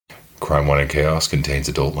Crime, Wine, and Chaos contains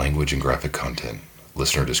adult language and graphic content.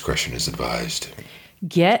 Listener discretion is advised.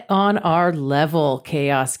 Get on our level,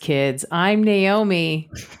 Chaos Kids. I'm Naomi.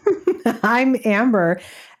 I'm Amber,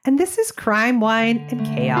 and this is Crime, Wine, and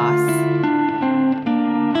Chaos.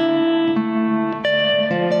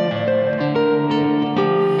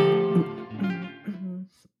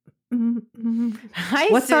 Hi,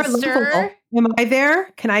 What's sister. our level? Am I there?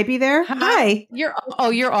 Can I be there? Hi. You're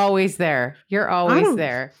always there. You're always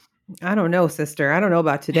there. I don't know, sister. I don't know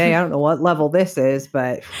about today. I don't know what level this is,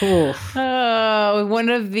 but one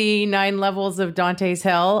of the 9 levels of Dante's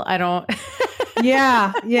Hell. I don't.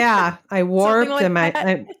 Yeah. I warped like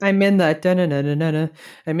and I'm in the da-na-na-na-na.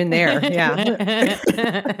 I'm in there.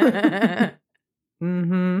 Yeah.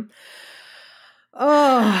 Mm-hmm.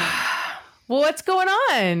 Oh. Well, what's going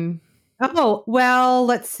on? Oh, well,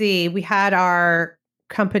 let's see. We had our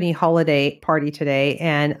company holiday party today,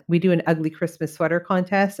 and we do an ugly Christmas sweater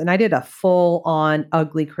contest, and I did a full-on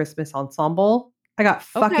ugly Christmas ensemble. I got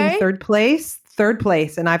fucking third place,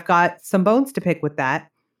 and I've got some bones to pick with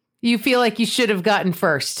that. You feel like you should have gotten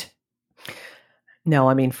first? No,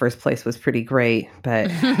 I mean, first place was pretty great,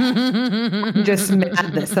 but I'm just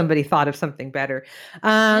mad that somebody thought of something better.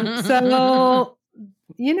 So,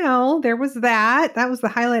 there was that. That was the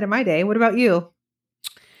highlight of my day. What about you?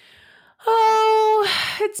 Oh,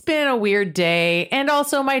 it's been a weird day. And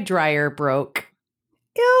also my dryer broke.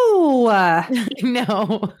 Ew.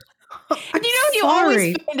 No. You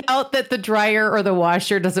always find out that the dryer or the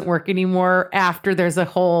washer doesn't work anymore after there's a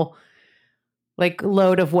whole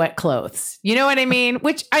load of wet clothes. You know what I mean?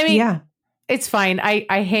 Yeah, it's fine.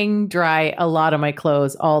 I hang dry a lot of my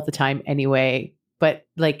clothes all the time anyway, but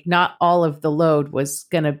not all of the load was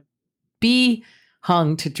going to be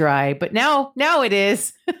hung to dry, but now it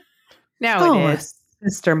is. It is.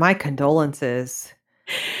 Sister, my condolences.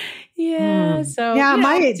 Yeah. So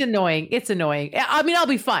it's annoying. It's annoying. I mean, I'll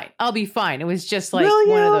be fine. It was just one of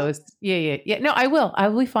those. Yeah. No, I will. I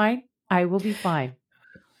will be fine. I will be fine.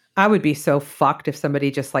 I would be so fucked if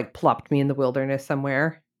somebody just plopped me in the wilderness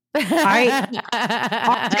somewhere.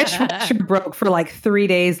 Our dishwasher broke for 3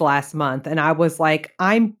 days last month, and I was like,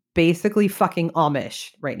 I'm basically fucking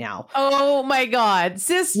Amish right now. Oh my God,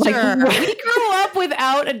 sister. We grew up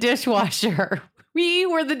without a dishwasher. We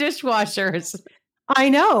were the dishwashers. I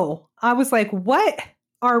know. I was like, what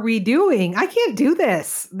are we doing? I can't do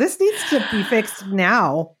this. This needs to be fixed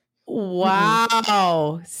now.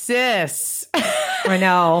 Wow, sis. I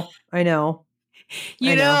know.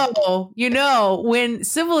 You know, when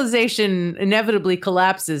civilization inevitably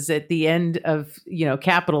collapses at the end of,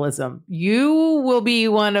 capitalism, you will be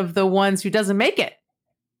one of the ones who doesn't make it.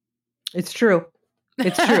 It's true. We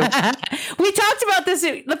talked about this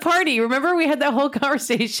at the party. Remember, we had that whole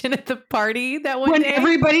conversation at the party that one when day?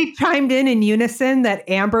 Everybody chimed in unison that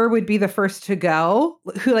Amber would be the first to go.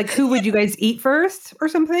 Who would you guys eat first or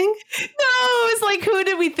something? No, it was who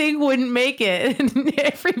did we think wouldn't make it? And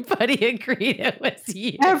everybody agreed it was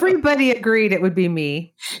you. Everybody agreed it would be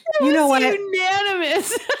me. You know what?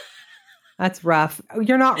 Unanimous. That's rough.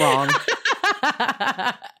 You're not wrong.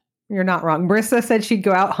 You're not wrong. Marissa said she'd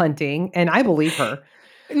go out hunting, and I believe her.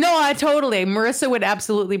 No, Marissa would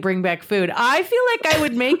absolutely bring back food. I feel like I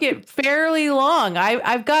would make it fairly long.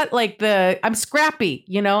 I've got I'm scrappy,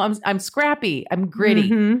 I'm scrappy. I'm gritty.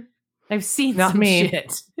 Mm-hmm. I've seen not some me.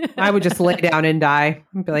 Shit. I would just lay down and die.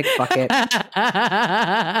 I'd be like, fuck it.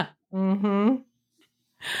 Mm-hmm.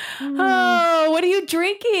 Oh, what are you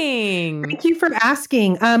drinking? Thank you for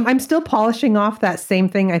asking. I'm still polishing off that same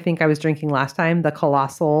thing I think I was drinking last time, the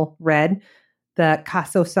Colossal Red, the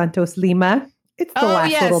Caso Santos Lima. It's the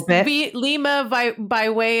last little bit. Lima by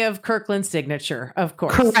way of Kirkland's signature, of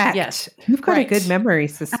course. Correct. Yes. You've got a good memory,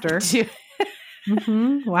 sister.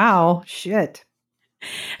 Mm-hmm. Wow. Shit.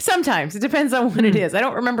 Sometimes. It depends on what it is. I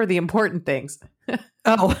don't remember the important things.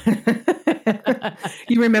 Oh.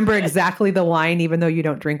 You remember exactly the wine, even though you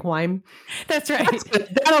don't drink wine? That's right.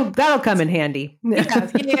 That'll come in handy. Yeah.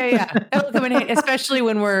 That'll come in handy, especially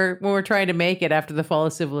when we're trying to make it after the fall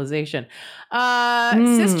of civilization.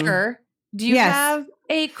 Sister, do you have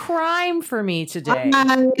a crime for me today?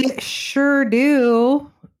 I sure do.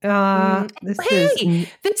 This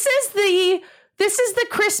is the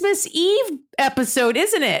Christmas Eve episode,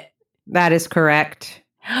 isn't it? That is correct.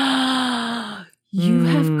 You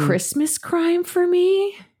have Christmas crime for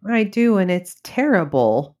me? I do, and it's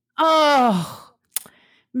terrible. Oh,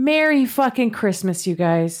 Merry fucking Christmas, you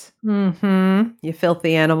guys. Mm-hmm. You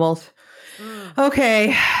filthy animals.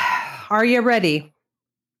 Okay. Are you ready?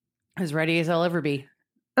 As ready as I'll ever be.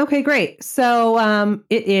 Okay, great. So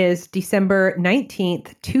it is December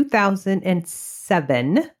 19th,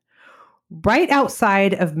 2007. Right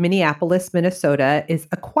outside of Minneapolis, Minnesota, is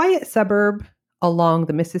a quiet suburb along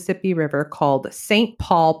the Mississippi River called St.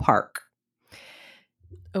 Paul Park.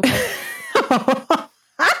 Okay.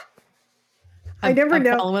 I never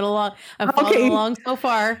know. I'm following along so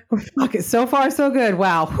far. Okay, so far so good.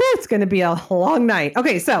 Wow. Whew, it's going to be a long night.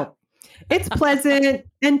 Okay, so it's pleasant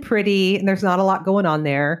and pretty, and there's not a lot going on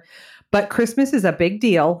there. But Christmas is a big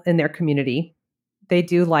deal in their community. They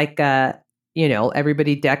do like,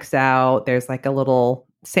 everybody decks out. There's like a little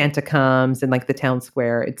Santa comes in like the town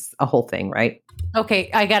square. It's a whole thing, right? Okay,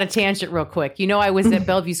 I got a tangent real quick. I was at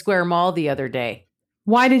Bellevue Square Mall the other day.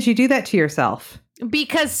 Why did you do that to yourself?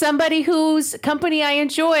 Because somebody whose company I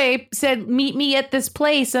enjoy said, meet me at this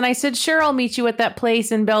place. And I said, sure, I'll meet you at that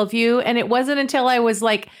place in Bellevue. And it wasn't until I was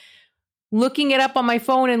like looking it up on my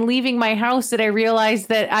phone and leaving my house that I realized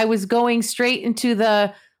that I was going straight into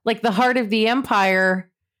the heart of the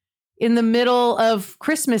empire in the middle of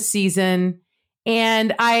Christmas season.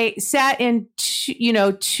 And I sat in,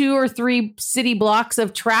 2 or 3 city blocks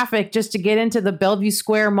of traffic just to get into the Bellevue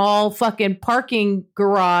Square Mall fucking parking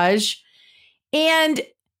garage. And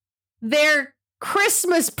their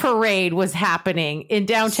Christmas parade was happening in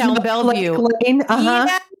downtown Bellevue. Lane.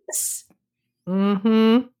 Uh-huh. Yes.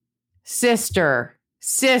 Mm-hmm. Sister.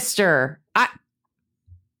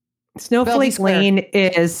 Snowflake Lane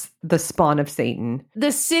is the spawn of Satan.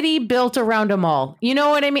 The city built around a mall. You know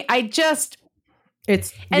what I mean?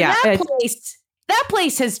 That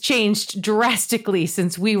place has changed drastically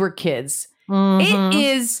since we were kids. Mm-hmm.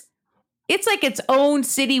 It's like its own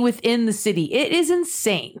city within the city. It is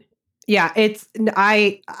insane. Yeah,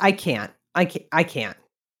 I can't.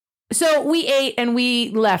 So we ate and we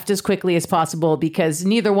left as quickly as possible because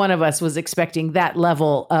neither one of us was expecting that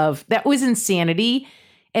level that was insanity.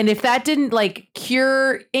 And if that didn't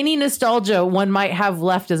cure any nostalgia one might have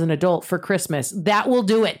left as an adult for Christmas, that will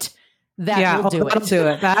do it. That'll do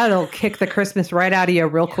it. That'll kick the Christmas right out of you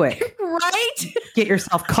real quick. Right? Get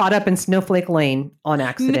yourself caught up in Snowflake Lane on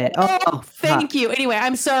accident. No, thank you. Anyway,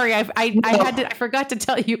 I'm sorry. I forgot to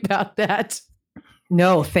tell you about that.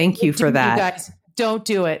 No, thank you for that. You guys, don't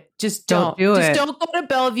do it. Just don't do it. Just don't go to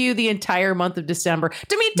Bellevue the entire month of December.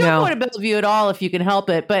 Don't go to Bellevue at all if you can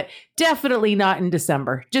help it, but definitely not in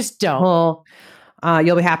December. Just don't. Well,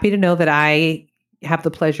 you'll be happy to know that I have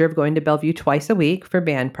the pleasure of going to Bellevue twice a week for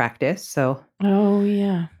band practice. So, oh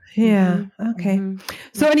yeah. Yeah. Okay. Mm-hmm.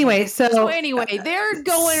 So anyway, they're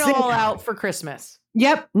going all out for Christmas.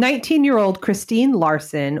 Yep. 19-year-old Kristine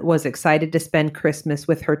Larson was excited to spend Christmas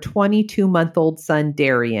with her 22-month-old son,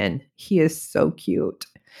 Darian. He is so cute.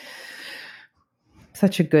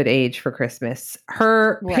 Such a good age for Christmas.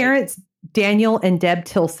 Her parents, Daniel and Deb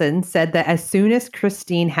Tilson, said that as soon as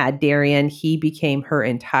Kristine had Darian, he became her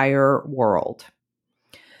entire world.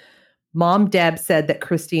 Mom Deb said that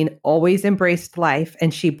Kristine always embraced life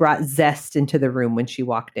and she brought zest into the room when she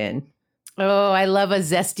walked in. Oh, I love a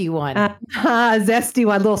zesty one. Zesty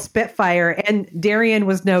one, little Spitfire. And Darian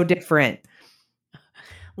was no different.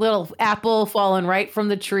 Little apple falling right from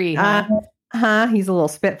the tree. He's a little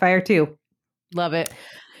Spitfire too. Love it.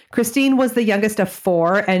 Kristine was the youngest of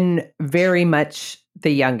 4 and very much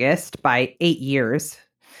the youngest by 8 years.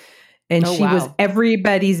 And she was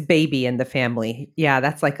everybody's baby in the family. Yeah,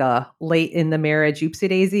 that's like a late in the marriage oopsie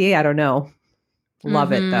daisy. I don't know.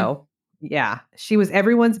 Love it though. Yeah, she was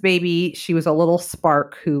everyone's baby. She was a little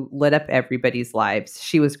spark who lit up everybody's lives.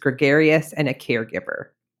 She was gregarious and a caregiver.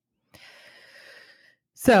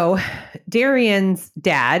 So Darian's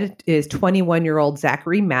dad is 21-year-old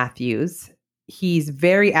Zachary Matthews. He's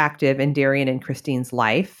very active in Darian and Kristine's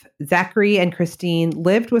life. Zachary and Kristine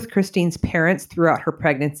lived with Kristine's parents throughout her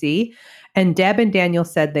pregnancy, and Deb and Daniel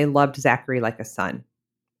said they loved Zachary like a son.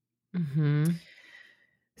 Mm-hmm.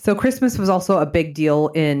 So Christmas was also a big deal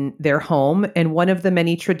in their home, and one of the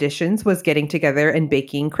many traditions was getting together and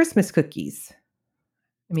baking Christmas cookies.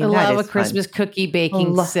 I love a Christmas cookie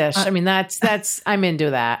baking sesh. I'm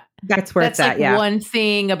into that. That's where it's at. That's one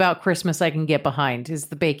thing about Christmas I can get behind is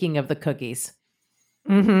the baking of the cookies.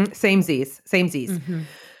 Mm-hmm. Samesies. Mm-hmm.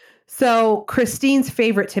 So Kristine's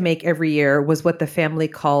favorite to make every year was what the family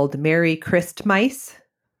called Merry Christmice.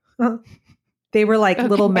 They were like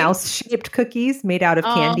little mouse-shaped cookies made out of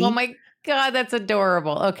candy. Oh my God, that's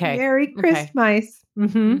adorable. Okay. Merry Christmice.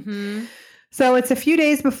 Mm-hmm. Mm-hmm. So it's a few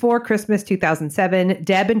days before Christmas 2007.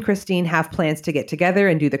 Deb and Kristine have plans to get together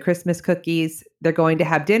and do the Christmas cookies. They're going to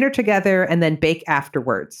have dinner together and then bake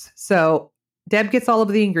afterwards. So Deb gets all of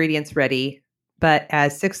the ingredients ready. But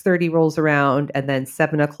as 6:30 rolls around and then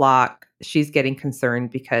 7 o'clock, she's getting concerned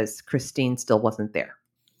because Kristine still wasn't there.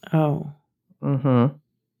 Oh. Mm-hmm.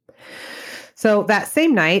 So that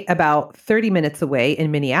same night, about 30 minutes away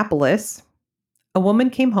in Minneapolis, a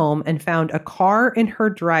woman came home and found a car in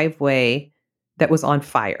her driveway that was on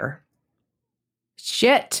fire.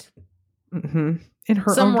 Shit. Mm-hmm. In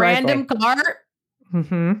her Some own driveway. random car.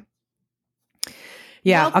 Mm-hmm.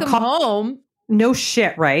 Yeah. Welcome home. No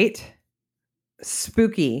shit, right?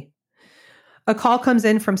 Spooky. A call comes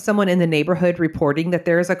in from someone in the neighborhood reporting that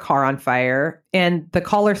there is a car on fire. And the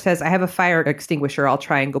caller says, I have a fire extinguisher. I'll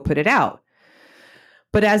try and go put it out.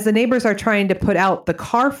 But as the neighbors are trying to put out the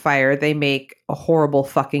car fire, they make a horrible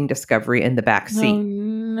fucking discovery in the back seat. Oh,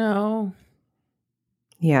 no.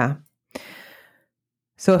 Yeah.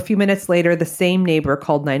 So a few minutes later, the same neighbor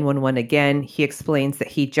called 911 again. He explains that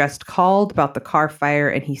he just called about the car fire,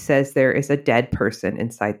 and he says there is a dead person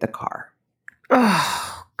inside the car.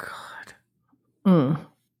 Oh, God.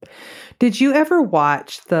 Did you ever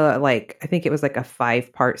watch I think it was like a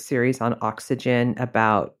 5-part series on Oxygen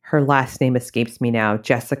about, her last name escapes me now,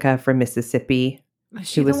 Jessica from Mississippi?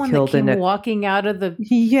 She was killed in walking out of the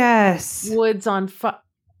woods on fire.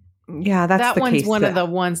 Yeah, that's the case. That one's one of the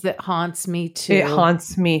ones that haunts me too. It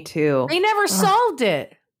haunts me too. They never solved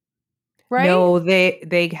it, right? No,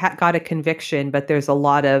 they got a conviction, but there's a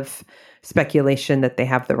lot of speculation that they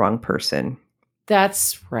have the wrong person.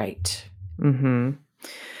 That's right. Mm-hmm.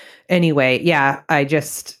 Anyway, yeah,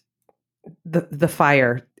 the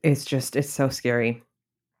fire is it's so scary.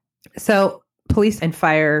 So police and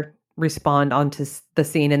fire respond onto the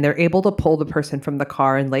scene, and they're able to pull the person from the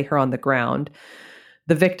car and lay her on the ground.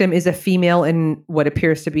 The victim is a female in what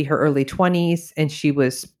appears to be her early 20s, and she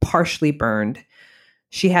was partially burned.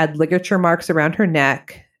 She had ligature marks around her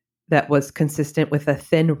neck that was consistent with a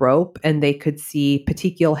thin rope, and they could see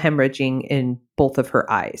petechial hemorrhaging in both of her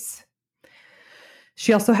eyes.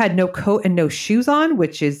 She also had no coat and no shoes on,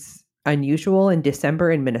 which is unusual in December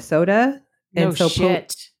in Minnesota. And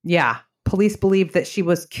shit. Police believe that she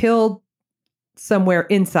was killed somewhere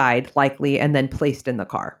inside, likely, and then placed in the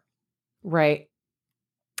car. Right.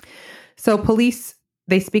 So police,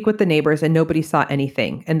 they speak with the neighbors, and nobody saw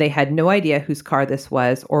anything, and they had no idea whose car this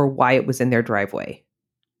was or why it was in their driveway.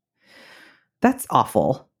 That's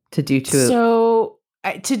awful to do to. So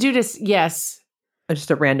to do this, yes.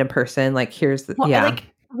 Just a random person, like here's the Like,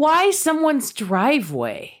 why someone's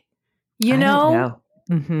driveway? You know?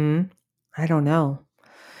 I don't know.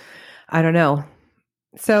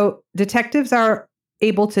 So detectives are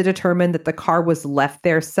able to determine that the car was left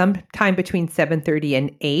there sometime between 7:30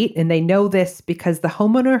 and 8, and they know this because the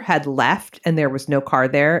homeowner had left and there was no car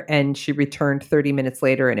there, and she returned 30 minutes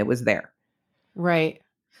later and it was there. Right.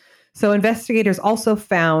 So investigators also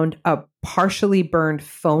found a partially burned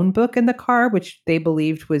phone book in the car, which they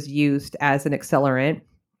believed was used as an accelerant.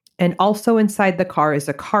 And also inside the car is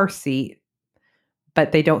a car seat,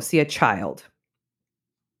 but they don't see a child.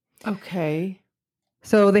 Okay.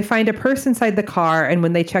 So they find a purse inside the car, and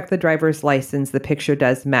when they check the driver's license, the picture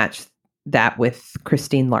does match that with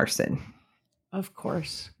Kristine Larson. Of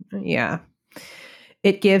course. Yeah.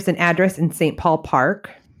 It gives an address in St. Paul Park.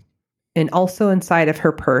 And also inside of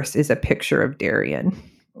her purse is a picture of Darian.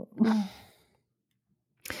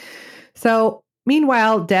 So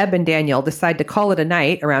meanwhile, Deb and Daniel decide to call it a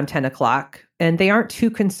night around 10 o'clock. And they aren't too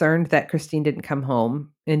concerned that Kristine didn't come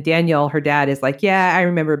home. And Daniel, her dad, is like, yeah, I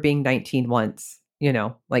remember being 19 once.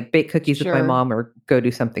 Like bake cookies with my mom or go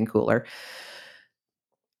do something cooler.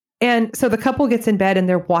 And so the couple gets in bed and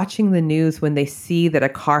they're watching the news when they see that a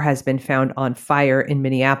car has been found on fire in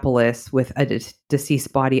Minneapolis with a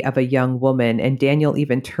deceased body of a young woman. And Daniel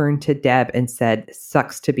even turned to Deb and said,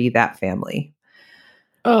 sucks to be that family.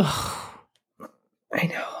 Oh, I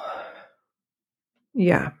know.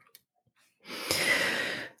 Yeah.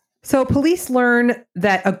 So police learn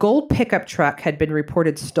that a gold pickup truck had been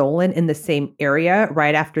reported stolen in the same area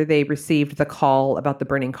right after they received the call about the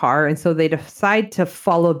burning car. And so they decide to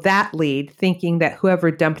follow that lead, thinking that whoever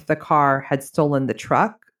dumped the car had stolen the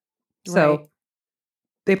truck. So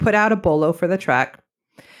they put out a bolo for the truck.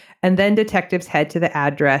 And then detectives head to the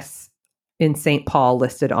address in St. Paul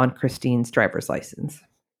listed on Kristine's driver's license.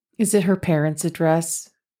 Is it her parents' address?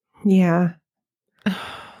 Yeah.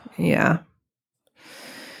 Yeah.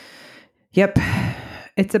 Yep.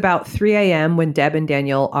 It's about 3 a.m. when Deb and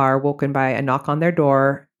Daniel are woken by a knock on their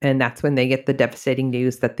door, and that's when they get the devastating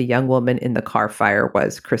news that the young woman in the car fire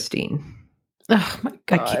was Kristine. Oh, my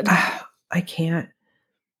God. I can't.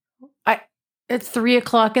 It's 3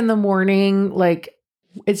 o'clock in the morning. Like,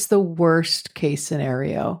 it's the worst case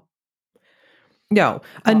scenario. No.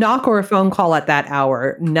 A knock or a phone call at that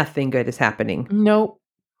hour, nothing good is happening. Nope.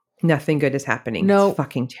 Nothing good is happening. Nope. It's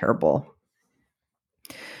fucking terrible.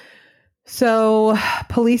 So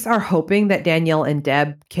police are hoping that Danielle and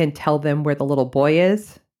Deb can tell them where the little boy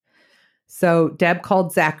is. So Deb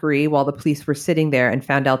called Zachary while the police were sitting there and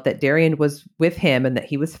found out that Darian was with him and that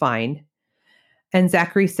he was fine. And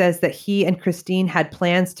Zachary says that he and Kristine had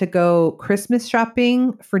plans to go Christmas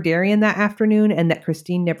shopping for Darian that afternoon and that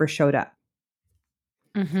Kristine never showed up.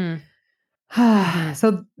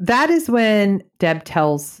 So that is when Deb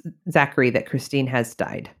tells Zachary that Kristine has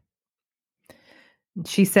died.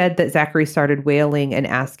 She said that Zachary started wailing and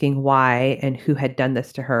asking why and who had done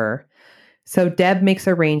this to her. So Deb makes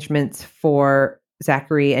arrangements for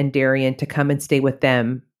Zachary and Darian to come and stay with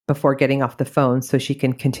them before getting off the phone so she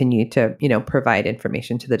can continue to, provide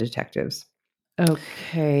information to the detectives.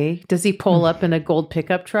 Okay. Does he pull up in a gold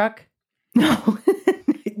pickup truck? No.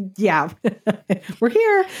 Yeah. We're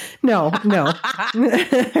here. No.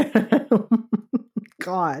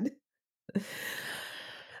 God.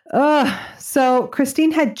 So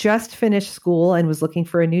Kristine had just finished school and was looking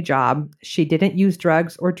for a new job. She didn't use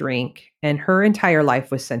drugs or drink, and her entire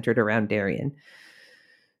life was centered around Darian.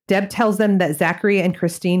 Deb tells them that Zachary and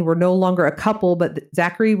Kristine were no longer a couple, but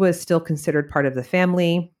Zachary was still considered part of the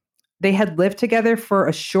family. They had lived together for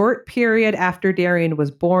a short period after Darian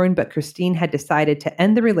was born, but Kristine had decided to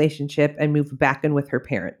end the relationship and move back in with her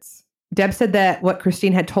parents. Deb said that what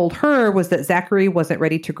Kristine had told her was that Zachary wasn't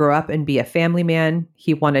ready to grow up and be a family man.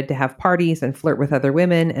 He wanted to have parties and flirt with other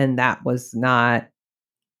women, and that was not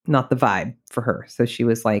the vibe for her. So she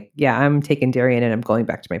was like, yeah, I'm taking Darian and I'm going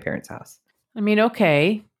back to my parents' house. I mean,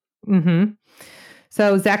 okay.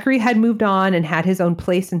 So Zachary had moved on and had his own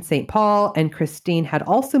place in St. Paul, and Kristine had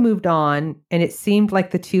also moved on, and it seemed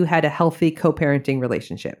like the two had a healthy co-parenting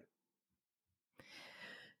relationship.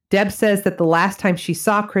 Deb says that the last time she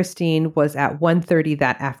saw Kristine was at 1:30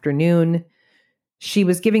 that afternoon. She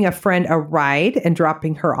was giving a friend a ride and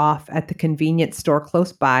dropping her off at the convenience store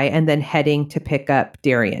close by and then heading to pick up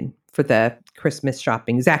Darian for the Christmas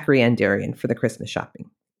shopping, Zachary and Darian for the Christmas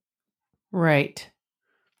shopping. Right.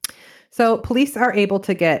 So police are able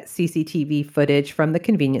to get CCTV footage from the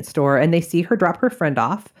convenience store and they see her drop her friend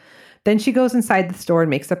off. Then she goes inside the store and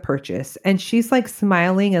makes a purchase. And she's like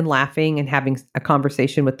smiling and laughing and having a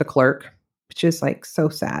conversation with the clerk, which is like so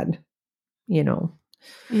sad,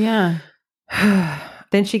 Yeah.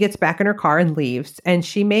 Then she gets back in her car and leaves. And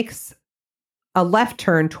she makes a left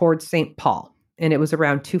turn towards St. Paul. And it was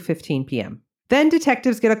around 2:15 p.m. Then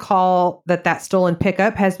detectives get a call that stolen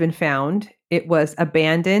pickup has been found. It was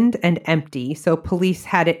abandoned and empty, so police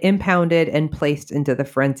had it impounded and placed into the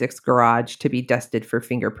forensics garage to be dusted for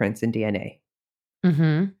fingerprints and DNA.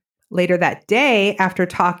 Later that day, after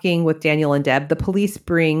talking with Daniel and Deb, the police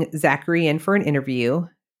bring Zachary in for an interview,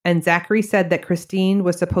 and Zachary said that Kristine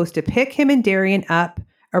was supposed to pick him and Darian up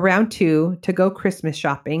around 2 to go Christmas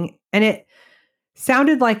shopping, and it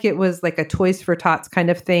sounded like it was like a Toys for Tots kind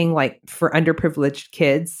of thing, like for underprivileged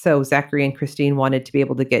kids. So Zachary and Kristine wanted to be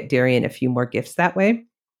able to get Darian a few more gifts that way.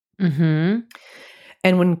 And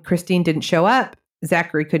when Kristine didn't show up,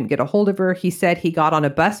 Zachary couldn't get a hold of her. He said he got on a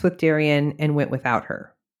bus with Darian and went without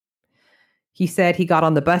her. He said he got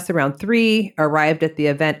on the bus around 3, arrived at the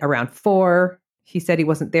event around 4. He said he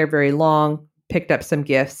wasn't there very long, picked up some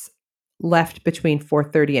gifts, left between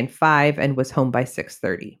 4:30 and 5, and was home by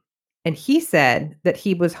 6:30. And he said that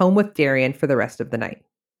he was home with Darian for the rest of the night.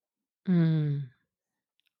 When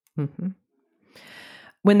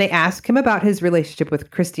they ask him about his relationship with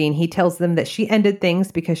Kristine, he tells them that she ended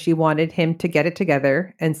things because she wanted him to get it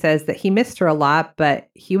together and says that he missed her a lot, but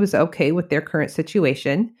he was okay with their current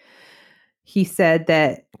situation. He said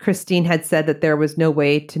that Kristine had said that there was no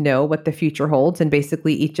way to know what the future holds, and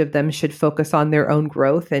basically each of them should focus on their own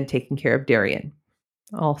growth and taking care of Darian.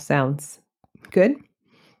 All sounds good.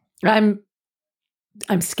 I'm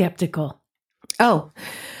skeptical. Oh,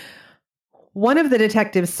 one of the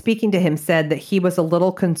detectives speaking to him said that he was a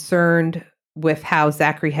little concerned with how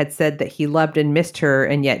Zachary had said that he loved and missed her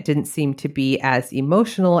and yet didn't seem to be as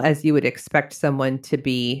emotional as you would expect someone to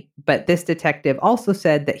be. But this detective also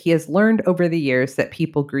said that he has learned over the years that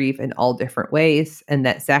people grieve in all different ways and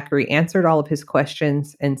that Zachary answered all of his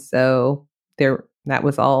questions. And so that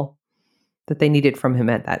was all that they needed from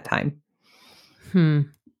him at that time. So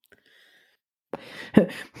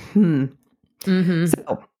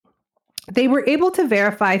they were able to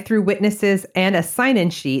verify through witnesses and a sign-in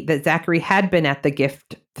sheet that Zachary had been at the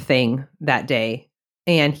gift thing that day,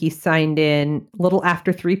 and he signed in a little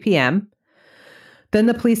after 3 p.m. Then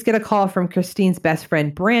the police get a call from Kristine's best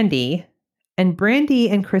friend, Brandy, and Brandy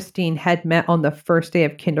and Kristine had met on the first day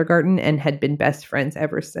of kindergarten and had been best friends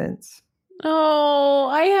ever since. Oh,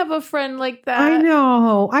 I have a friend like that. I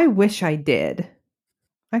know. I wish I did.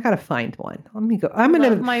 I gotta find one. Let me go. I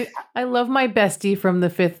love my bestie from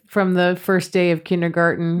the first day of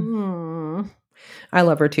kindergarten. I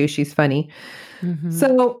love her too. She's funny. Mm-hmm.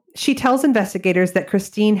 So she tells investigators that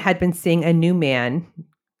Kristine had been seeing a new man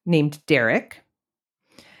named Derek.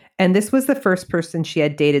 And this was the first person she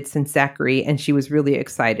had dated since Zachary, and she was really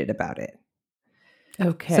excited about it.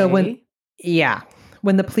 Okay. So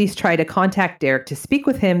when the police try to contact Derek to speak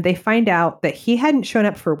with him, they find out that he hadn't shown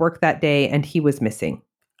up for work that day and he was missing.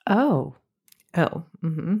 Oh.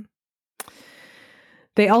 Mm-hmm.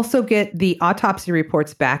 They also get the autopsy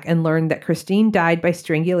reports back and learn that Kristine died by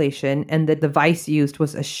strangulation and the device used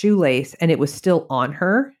was a shoelace and it was still on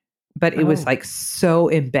her, but it was like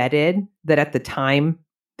so embedded that at the time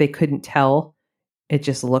they couldn't tell. It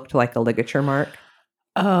just looked like a ligature mark.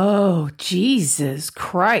 Oh, Jesus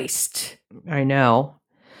Christ. I know.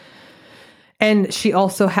 And she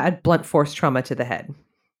also had blunt force trauma to the head.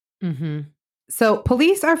 Mm-hmm. So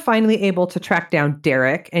police are finally able to track down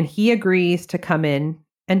Derek, and he agrees to come in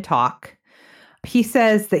and talk. He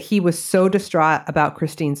says that he was so distraught about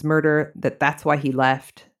Kristine's murder that that's why he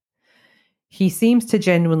left. He seems to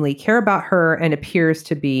genuinely care about her and appears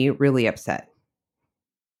to be really upset.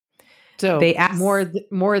 So they ask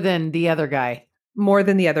more than the other guy. More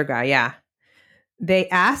than the other guy, yeah. They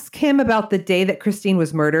ask him about the day that Kristine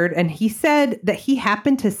was murdered, and he said that he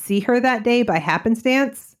happened to see her that day by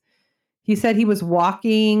happenstance. He said he was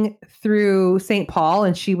walking through St. Paul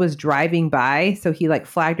and she was driving by, so he like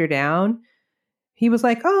flagged her down. He was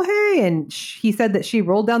like, "Oh, hey." And he said that she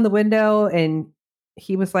rolled down the window and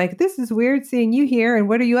he was like, "This is weird seeing you here. And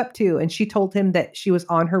what are you up to?" And she told him that she was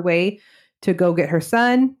on her way to go get her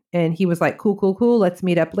son. And he was like, cool. Let's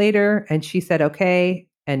meet up later. And she said, okay,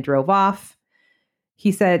 and drove off.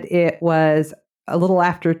 He said it was a little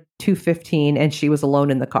after 2:15 and she was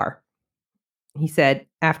alone in the car. He said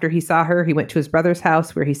after he saw her, he went to his brother's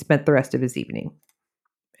house where he spent the rest of his evening.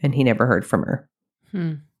 And he never heard from her.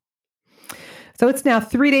 So it's now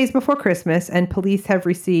 3 days before Christmas, and police have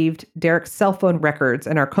received Derek's cell phone records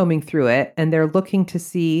and are combing through it. And they're looking to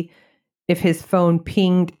see if his phone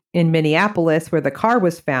pinged in Minneapolis, where the car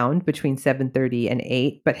was found between 7:30 and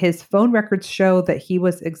 8. But his phone records show that he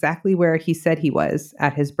was exactly where he said he was,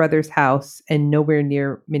 at his brother's house, and nowhere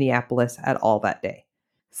near Minneapolis at all that day.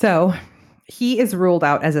 So he is ruled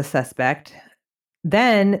out as a suspect.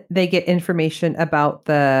 Then they get information about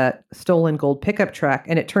the stolen gold pickup truck,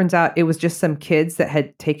 and it turns out it was just some kids that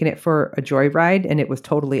had taken it for a joyride, and it was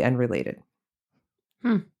totally unrelated.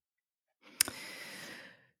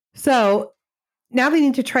 So now they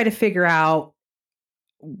need to try to figure out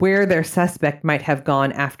where their suspect might have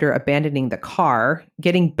gone after abandoning the car.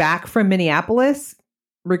 Getting back from Minneapolis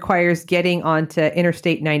requires getting onto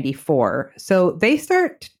Interstate 94. So they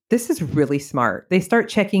start... This is really smart. They start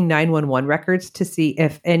checking 911 records to see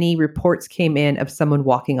if any reports came in of someone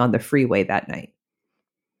walking on the freeway that night.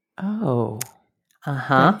 Oh.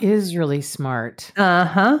 That is really smart.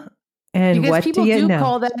 And because what people do you know?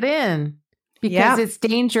 Call that in because it's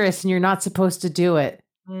dangerous and you're not supposed to do it.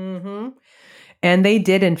 Mm-hmm. And they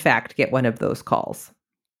did, in fact, get one of those calls.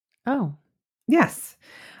 Oh. Yes.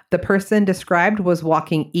 The person described was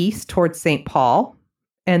walking east towards St. Paul,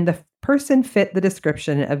 and the person fit the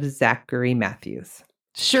description of Zachary Matthews.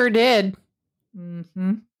 Sure did.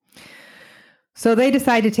 Mm-hmm. So they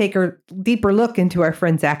decide to take a deeper look into our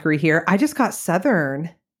friend Zachary here. I just got Southern.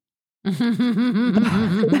 Happens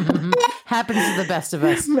to the best of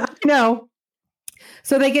us. No.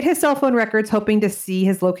 So they get his cell phone records, hoping to see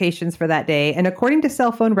his locations for that day. And according to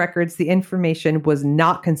cell phone records, the information was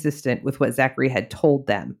not consistent with what Zachary had told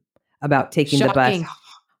them about taking the bus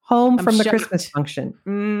home from the Christmas function.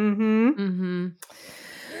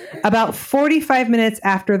 About 45 minutes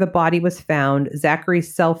after the body was found,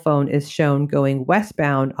 Zachary's cell phone is shown going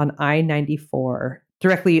westbound on I-94,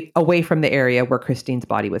 directly away from the area where Kristine's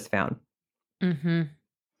body was found.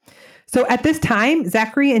 So at this time,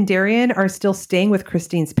 Zachary and Darian are still staying with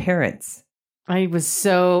Kristine's parents. That is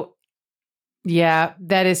so...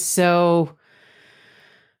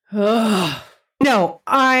 No.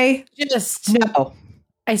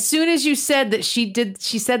 As soon as you said that she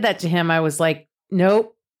said that to him, I was like,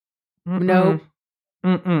 nope. Nope.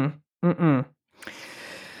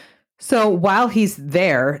 So while he's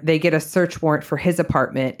there, they get a search warrant for his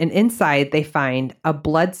apartment, and inside they find a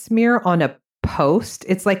blood smear on a post.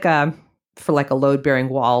 It's like a load-bearing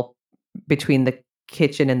wall between the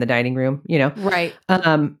kitchen and the dining room, Right.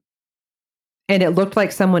 And it looked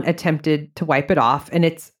like someone attempted to wipe it off. And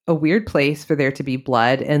it's a weird place for there to be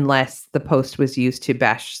blood unless the post was used to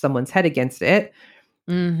bash someone's head against it.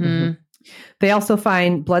 They also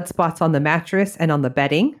find blood spots on the mattress and on the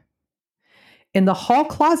bedding. In the hall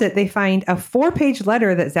closet, they find a 4-page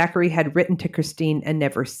letter that Zachary had written to Kristine and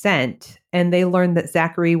never sent. And they learn that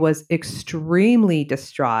Zachary was extremely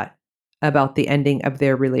distraught about the ending of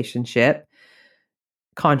their relationship,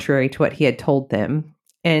 contrary to what he had told them.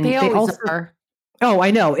 And they always are. Oh,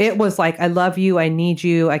 I know. It was like, I love you. I need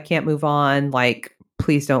you. I can't move on. Like,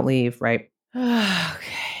 please don't leave. Right.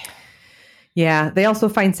 Okay. Yeah. They also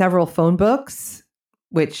find several phone books,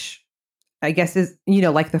 which I guess is,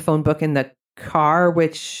 like the phone book in the car,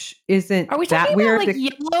 which isn't Are we that talking weird. about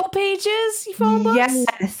like Yellow Pages phone books?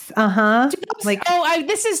 Yes. Uh-huh. Like,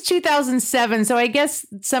 this is 2007. So I guess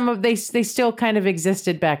some of they still kind of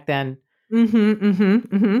existed back then.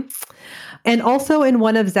 And also in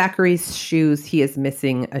one of Zachary's shoes, he is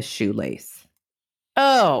missing a shoelace.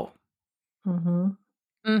 Oh.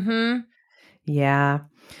 Yeah.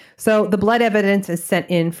 So the blood evidence is sent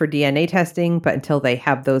in for DNA testing, but until they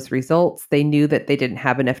have those results, they knew that they didn't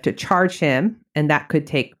have enough to charge him, and that could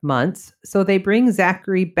take months. So they bring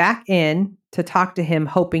Zachary back in to talk to him,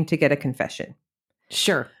 hoping to get a confession.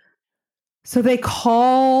 Sure. So they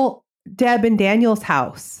call Deb and Daniel's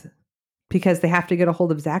house because they have to get a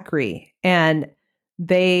hold of Zachary. And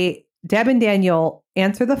Deb and Daniel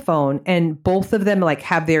answer the phone, and both of them like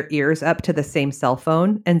have their ears up to the same cell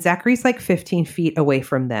phone. And Zachary's like 15 feet away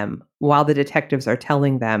from them while the detectives are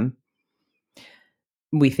telling them,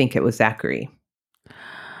 we think it was Zachary.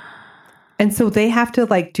 And so they have to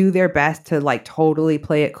like do their best to like totally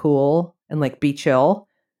play it cool and like be chill.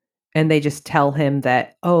 And they just tell him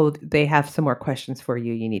that, oh, they have some more questions for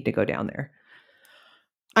you. You need to go down there.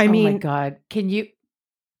 I mean, oh my God, can you?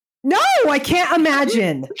 No, I can't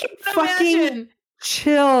imagine. Fucking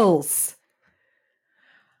chills.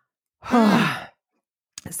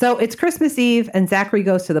 So it's Christmas Eve, and Zachary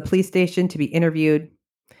goes to the police station to be interviewed.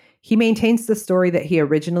 He maintains the story that he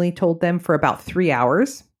originally told them for about 3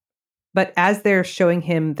 hours. But as they're showing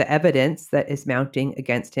him the evidence that is mounting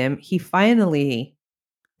against him, he finally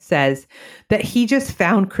says that he just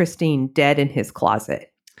found Kristine dead in his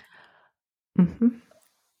closet.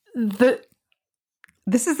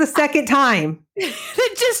 This is the second time.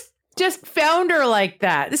 just found her like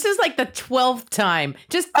that. This is like the 12th time.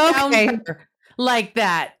 Just found her like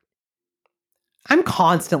that. I'm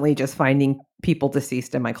constantly just finding people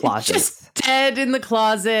deceased in my closet. Just dead in the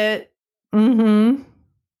closet. Whoopsie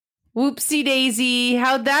daisy.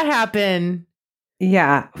 How'd that happen?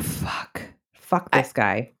 Yeah. Fuck this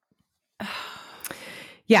guy.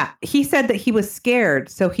 Yeah, he said that he was scared,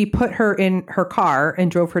 so he put her in her car and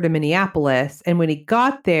drove her to Minneapolis. And when he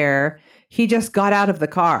got there, he just got out of the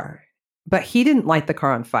car. But he didn't light the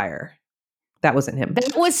car on fire. That wasn't him.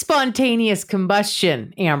 That was spontaneous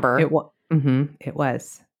combustion, Amber. It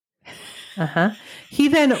was. He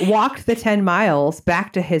then walked the 10 miles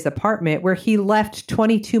back to his apartment where he left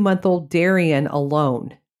 22-month-old Darian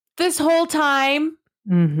alone. This whole time?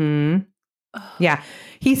 Yeah.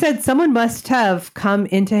 He said someone must have come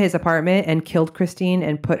into his apartment and killed Kristine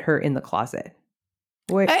and put her in the closet.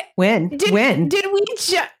 Wait, when? Did we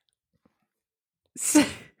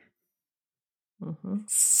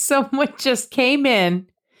Someone just came in,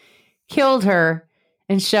 killed her,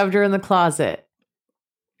 and shoved her in the closet.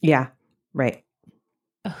 Yeah, right.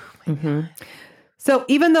 Oh my God. So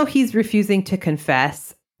even though he's refusing to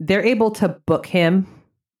confess, they're able to book him.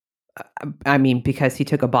 I mean, because he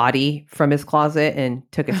took a body from his closet and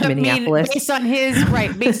took it to Minneapolis. Based on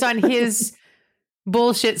his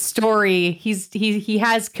bullshit story, he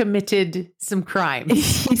has committed some crimes.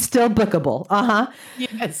 He's still bookable.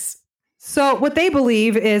 Yes. So what they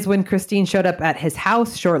believe is when Kristine showed up at his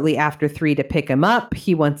house shortly after 3 to pick him up,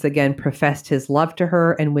 he once again professed his love to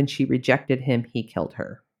her, and when she rejected him, he killed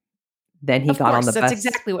her. Then he got on the bus. That's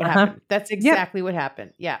exactly what happened. That's exactly what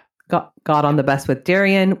happened. Yeah. Got on the bus with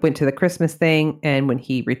Darian, went to the Christmas thing, and when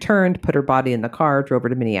he returned, put her body in the car, drove her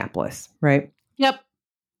to Minneapolis, right? Yep.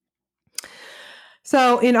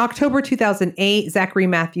 So in October 2008, Zachary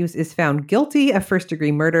Matthews is found guilty of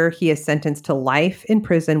first-degree murder. He is sentenced to life in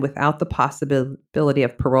prison without the possibility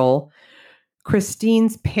of parole.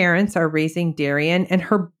 Kristine's parents are raising Darian, and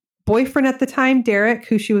her boyfriend at the time, Derek,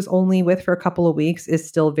 who she was only with for a couple of weeks, is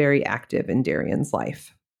still very active in Darian's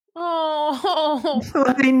life. Oh,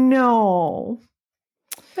 I know.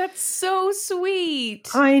 That's so sweet.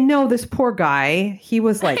 I know, this poor guy. He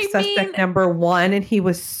was like suspect number 1, and he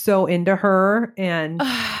was so into her, and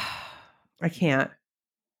I can't.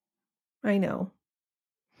 I know.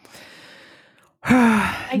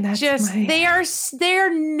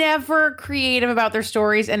 They're never creative about their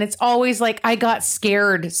stories, and it's always like, I got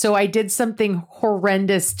scared, so I did something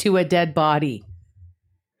horrendous to a dead body.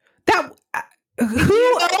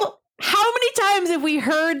 How many times have we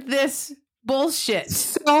heard this Bullshit.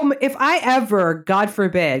 So if I ever, God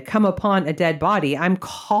forbid, come upon a dead body, I'm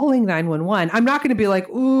calling 911. I'm not going to be like,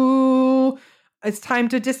 ooh, it's time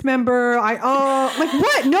to dismember. Like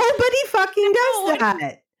what? Nobody fucking does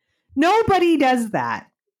that. Nobody does that.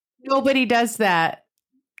 Nobody does that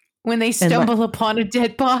when they stumble upon a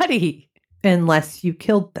dead body. Unless you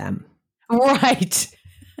killed them. Right.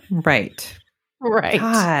 Right.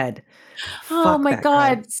 God. Oh my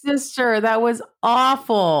God, sister, that was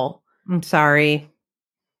awful. I'm sorry.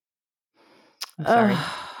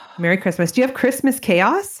 Merry Christmas. Do you have Christmas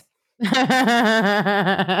chaos?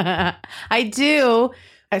 I do.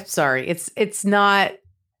 I'm sorry. It's not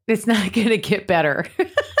going to get better.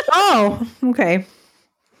 Oh, okay.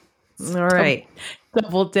 All right.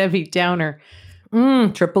 Double Debbie Downer.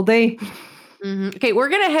 Triple D. Mm-hmm. Okay, we're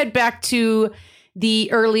going to head back to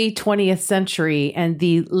the early 20th century and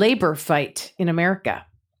the labor fight in America.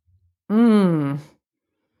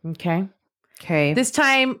 Okay. This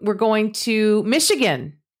time we're going to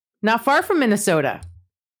Michigan, not far from Minnesota.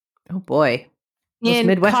 Oh boy. Those In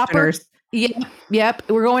Midwesterners. Yep.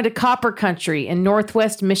 We're going to Copper Country in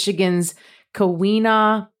Northwest Michigan's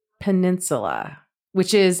Keweenaw Peninsula,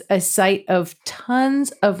 which is a site of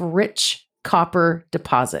tons of rich copper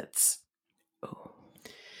deposits.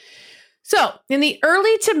 So, in the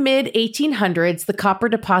early to mid 1800s, the copper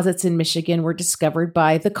deposits in Michigan were discovered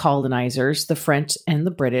by the colonizers, the French and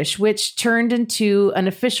the British, which turned into an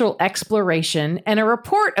official exploration and a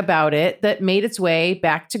report about it that made its way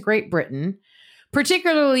back to Great Britain,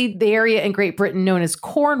 particularly the area in Great Britain known as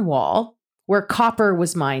Cornwall, where copper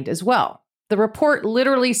was mined as well. The report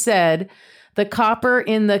literally said the copper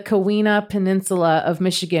in the Keweenaw Peninsula of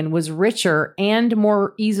Michigan was richer and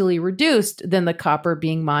more easily reduced than the copper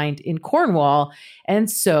being mined in Cornwall.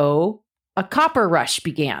 And so a copper rush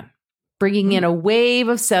began, bringing in a wave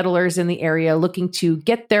of settlers in the area looking to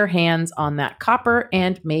get their hands on that copper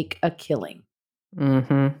and make a killing.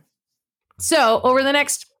 So over the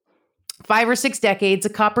next 5 or 6 decades, a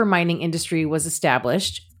copper mining industry was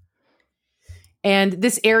established. And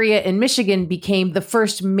this area in Michigan became the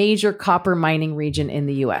first major copper mining region in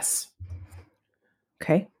the U.S.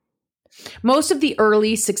 Okay. Most of the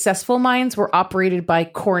early successful mines were operated by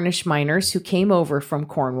Cornish miners who came over from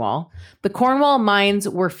Cornwall. The Cornwall mines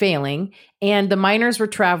were failing, and the miners were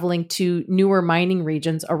traveling to newer mining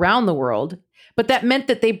regions around the world. But that meant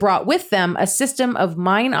that they brought with them a system of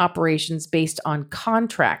mine operations based on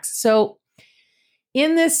contracts. So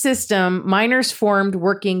in this system, miners formed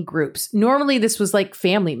working groups. Normally, this was like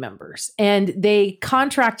family members, and they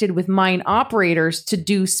contracted with mine operators to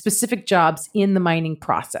do specific jobs in the mining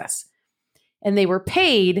process. And they were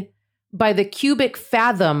paid by the cubic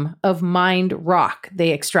fathom of mined rock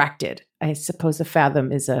they extracted. I suppose a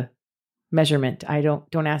fathom is a measurement.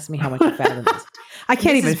 Don't ask me how much a fathom is. I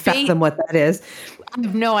can't even fathom what that is. I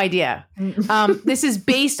have no idea. This is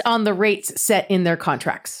based on the rates set in their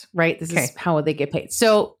contracts, right? This is how they get paid.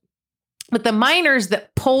 So, but the miners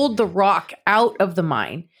that pulled the rock out of the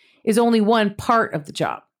mine is only one part of the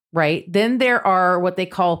job, right? Then there are what they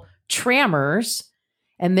call trammers,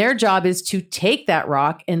 and their job is to take that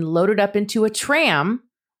rock and load it up into a tram,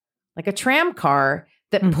 like a tram car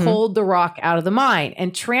that pulled the rock out of the mine.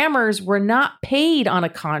 And trammers were not paid on a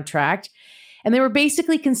contract, and they were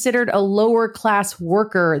basically considered a lower class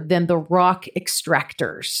worker than the rock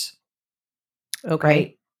extractors.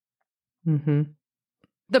 Okay. Right?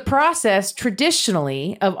 The process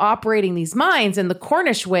traditionally of operating these mines in the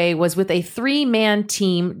Cornish way was with a 3-man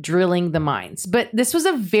team drilling the mines. But this was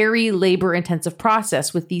a very labor-intensive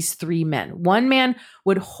process with these 3 men. 1 man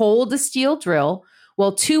would hold a steel drill,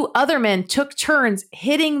 while 2 other men took turns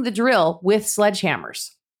hitting the drill with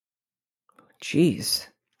sledgehammers. Jeez.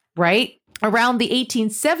 Right? Around the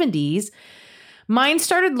 1870s, mines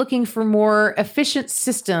started looking for more efficient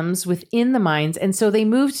systems within the mines, and so they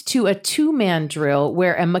moved to a 2-man drill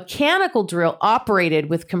where a mechanical drill operated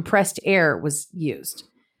with compressed air was used.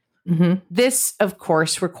 This, of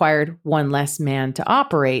course, required 1 less man to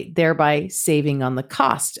operate, thereby saving on the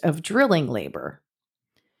cost of drilling labor.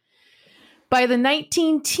 By the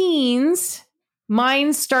 19-teens,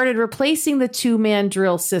 mines started replacing the 2-man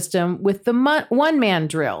drill system with the 1-man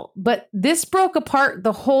drill. But this broke apart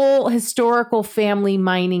the whole historical family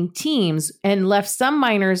mining teams and left some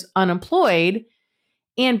miners unemployed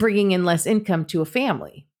and bringing in less income to a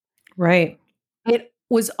family. Right. It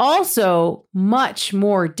was also much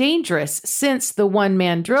more dangerous since the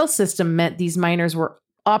 1-man drill system meant these miners were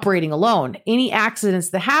operating alone. Any accidents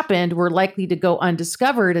that happened were likely to go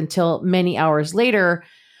undiscovered until many hours later,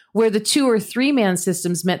 where the 2 or 3-man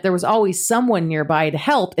systems meant there was always someone nearby to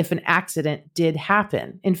help if an accident did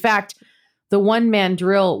happen. In fact, the 1-man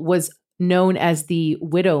drill was known as the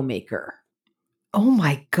Widowmaker. Oh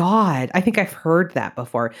my God. I think I've heard that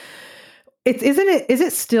before. Is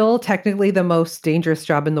it still technically the most dangerous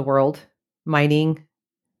job in the world? Mining?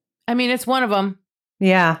 I mean, it's one of them.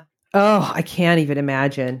 Yeah. Oh, I can't even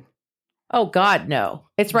imagine. Oh God, no.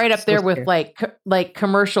 It's right up there with like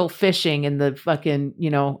commercial fishing in the fucking,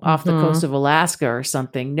 off the coast of Alaska or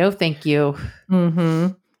something. No, thank you.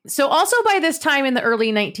 Mm-hmm. So also by this time in the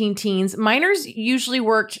early 19-teens, miners usually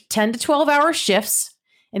worked 10 to 12-hour shifts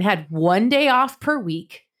and had one day off per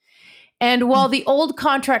week. And while the old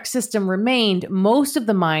contract system remained, most of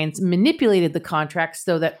the mines manipulated the contracts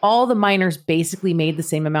so that all the miners basically made the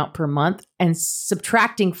same amount per month, and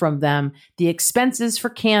subtracting from them the expenses for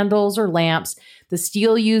candles or lamps, the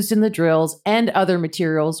steel used in the drills, and other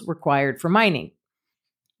materials required for mining.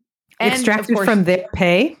 And extracted from their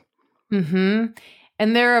pay? Mm-hmm.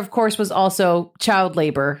 And there, of course, was also child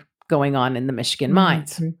labor going on in the Michigan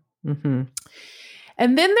mines. Mm-hmm.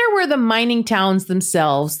 And then there were the mining towns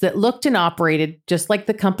themselves that looked and operated just like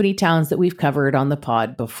the company towns that we've covered on the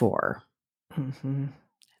pod before. Mm-hmm.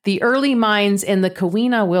 The early mines in the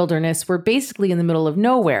Keweenaw Wilderness were basically in the middle of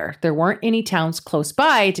nowhere. There weren't any towns close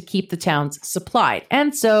by to keep the towns supplied.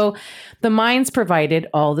 And so the mines provided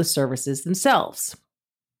all the services themselves.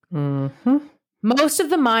 Mm-hmm. Most of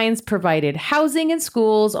the mines provided housing and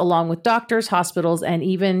schools, along with doctors, hospitals, and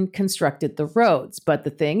even constructed the roads. But the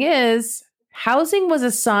thing is, housing was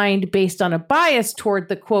assigned based on a bias toward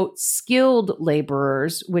the, quote, skilled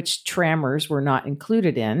laborers, which trammers were not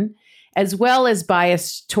included in, as well as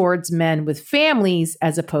bias towards men with families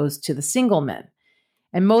as opposed to the single men.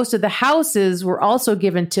 And most of the houses were also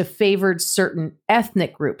given to favored certain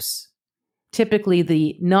ethnic groups, typically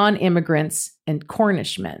the non-immigrants and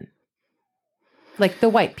Cornish men, like the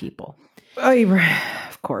white people. Oh,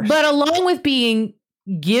 of course. But along with being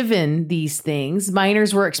given these things,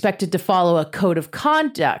 miners were expected to follow a code of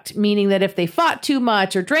conduct, meaning that if they fought too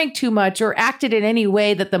much or drank too much or acted in any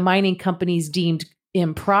way that the mining companies deemed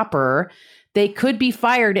improper, they could be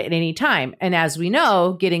fired at any time. And as we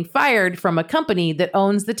know, getting fired from a company that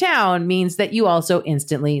owns the town means that you also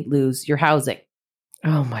instantly lose your housing.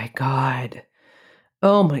 Oh my God.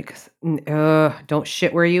 Oh my God. Don't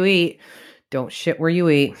shit where you eat. Don't shit where you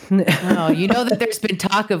eat. Oh, you know that there's been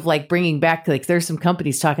talk of like bringing back, like there's some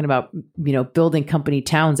companies talking about, building company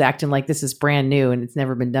towns, acting like this is brand new and it's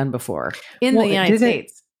never been done before in the United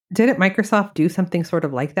States. Didn't Microsoft do something sort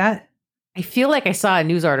of like that? I feel like I saw a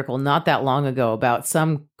news article not that long ago about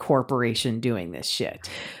some corporation doing this shit.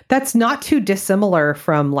 That's not too dissimilar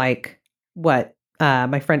from like what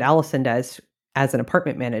my friend Allison does as an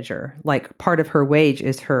apartment manager. Like part of her wage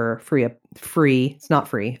is her free, it's not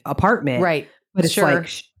free, apartment. Right. But it's like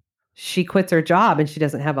she quits her job and she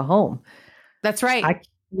doesn't have a home. That's right. That's,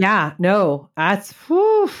 you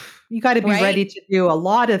got to be ready to do a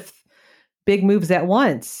lot of big moves at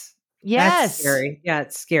once. Yes. That's scary. Yeah,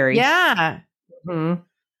 it's scary. Yeah. Mm-hmm.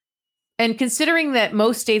 And considering that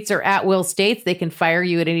most states are at-will states, they can fire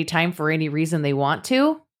you at any time for any reason they want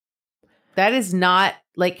to. That is not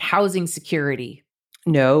like housing security.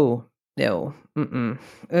 No. Mm-mm.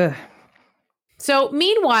 Ugh. So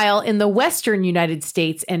meanwhile, in the Western United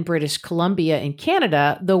States and British Columbia and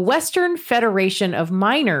Canada, the Western Federation of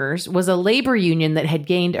Miners was a labor union that had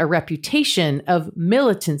gained a reputation of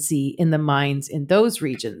militancy in the mines in those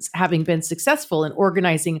regions, having been successful in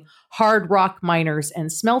organizing hard rock miners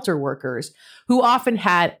and smelter workers, who often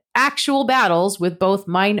had actual battles with both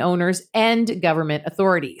mine owners and government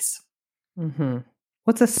authorities. Mm-hmm.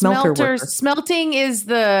 What's a smelter worker? Smelting is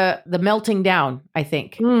the melting down, I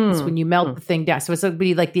think. It's when you melt the thing down. So it's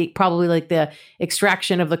be like probably like the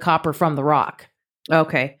extraction of the copper from the rock.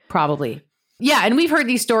 Okay. Probably. Yeah, and we've heard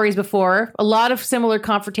these stories before. A lot of similar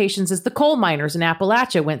confrontations as the coal miners in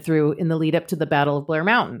Appalachia went through in the lead up to the Battle of Blair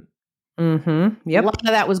Mountain. Mm-hmm. Yep. A lot of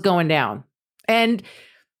that was going down. And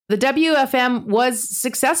the WFM was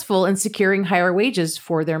successful in securing higher wages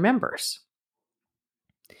for their members.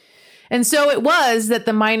 And so it was that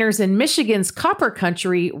the miners in Michigan's copper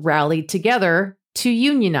country rallied together to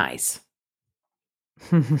unionize.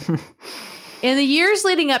 In the years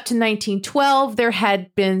leading up to 1912, there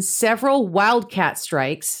had been several wildcat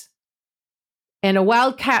strikes. And a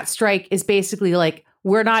wildcat strike is basically like,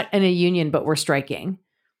 we're not in a union, but we're striking.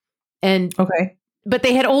 And okay. But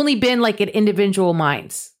they had only been like at individual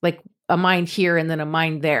mines, like a mine here and then a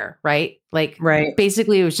mine there, right? Like,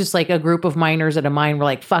 basically it was just like a group of miners at a mine were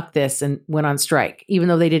like, fuck this, and went on strike, even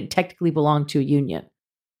though they didn't technically belong to a union.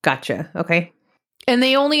 Gotcha. Okay. And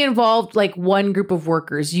they only involved like one group of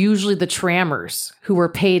workers, usually the trammers, who were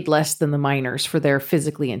paid less than the miners for their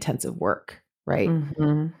physically intensive work, right?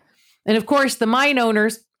 Mm-hmm. And of course, the mine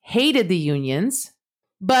owners hated the unions,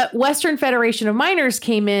 but Western Federation of Miners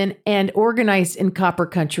came in and organized in Copper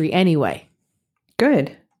Country anyway.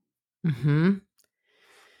 Good. Mm-hmm.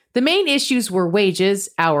 The main issues were wages,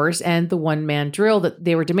 hours, and the one-man drill. That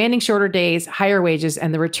they were demanding shorter days, higher wages,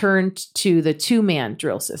 and the return to the two-man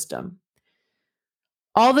drill system.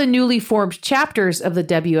 All the newly formed chapters of the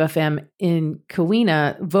WFM in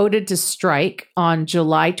Keweenaw voted to strike on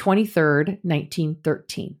July 23rd,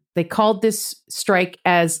 1913. They called this strike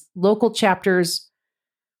as local chapters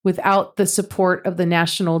without the support of the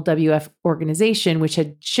National WF organization, which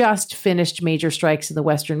had just finished major strikes in the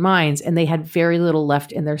Western mines, and they had very little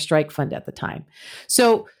left in their strike fund at the time.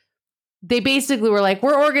 So they basically were like,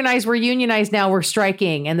 we're organized, we're unionized now, we're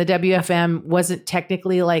striking. And the WFM wasn't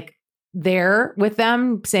technically like there with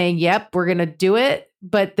them saying, yep, we're going to do it.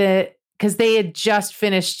 But because they had just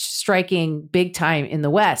finished striking big time in the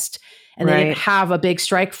West, and they didn't have a big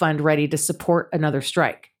strike fund ready to support another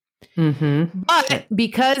strike. Mm-hmm. But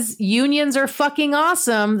because unions are fucking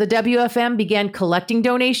awesome, the WFM began collecting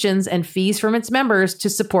donations and fees from its members to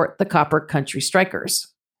support the Copper Country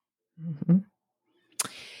strikers. Mm-hmm.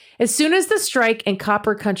 As soon as the strike in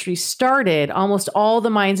Copper Country started, almost all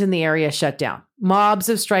the mines in the area shut down. Mobs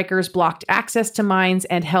of strikers blocked access to mines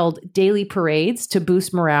and held daily parades to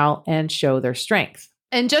boost morale and show their strength.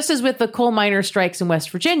 And just as with the coal miner strikes in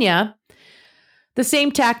West Virginia, the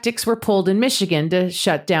same tactics were pulled in Michigan to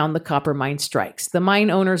shut down the copper mine strikes. The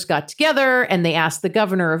mine owners got together and they asked the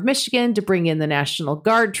governor of Michigan to bring in the National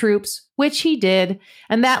Guard troops, which he did.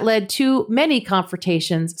 And that led to many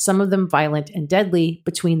confrontations, some of them violent and deadly,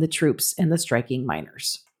 between the troops and the striking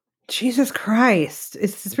miners. Jesus Christ.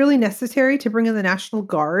 Is this really necessary to bring in the National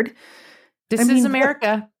Guard? This is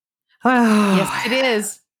America. Oh, yes, it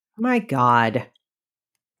is. My God.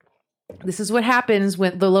 This is what happens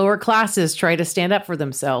when the lower classes try to stand up for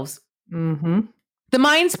themselves. Mm-hmm. The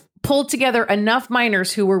mines pulled together enough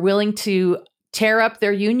miners who were willing to tear up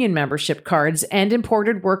their union membership cards and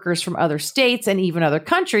imported workers from other states and even other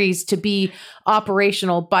countries to be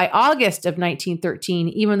operational by August of 1913,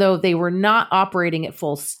 even though they were not operating at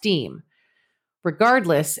full steam.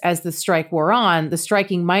 Regardless, as the strike wore on, the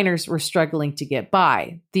striking miners were struggling to get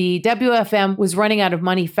by. The WFM was running out of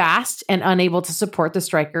money fast and unable to support the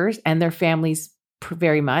strikers and their families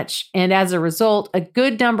very much. And as a result, a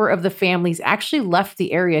good number of the families actually left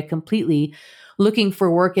the area completely, looking for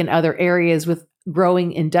work in other areas with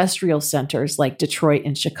growing industrial centers like Detroit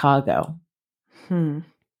and Chicago.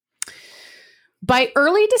 By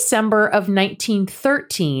early December of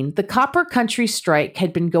 1913, the Copper Country strike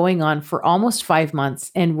had been going on for almost 5 months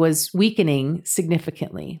and was weakening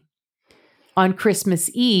significantly. On Christmas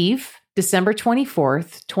Eve, December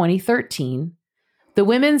 24th, 2013, the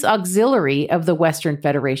Women's Auxiliary of the Western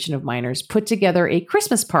Federation of Miners put together a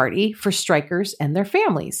Christmas party for strikers and their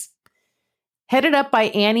families. Headed up by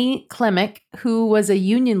Annie Klemick, who was a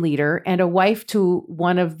union leader and a wife to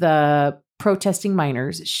one of the protesting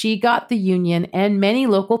miners, she got the union and many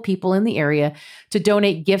local people in the area to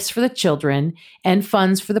donate gifts for the children and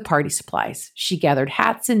funds for the party supplies. She gathered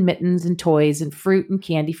hats and mittens and toys and fruit and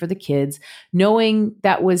candy for the kids, knowing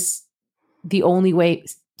that was the only way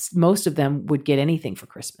most of them would get anything for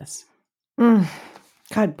Christmas.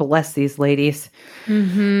 God bless these ladies.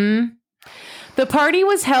 Mm-hmm. The party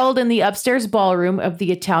was held in the upstairs ballroom of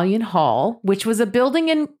the Italian Hall, which was a building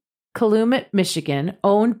in Calumet, Michigan,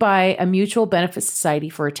 owned by a mutual benefit society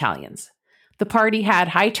for Italians. The party had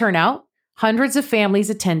high turnout. Hundreds of families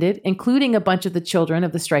attended, including a bunch of the children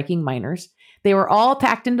of the striking miners. They were all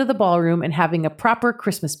packed into the ballroom and having a proper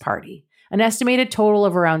Christmas party. An estimated total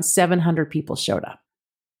of around 700 people showed up.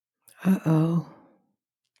 Uh-oh.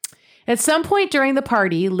 At some point during the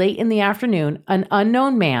party, late in the afternoon, an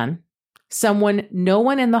unknown man, someone no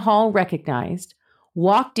one in the hall recognized,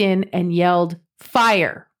 walked in and yelled,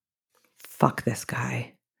 "Fire!" Fuck this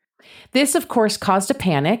guy. This, of course, caused a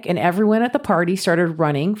panic, and everyone at the party started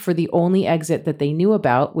running for the only exit that they knew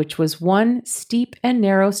about, which was one steep and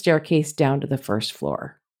narrow staircase down to the first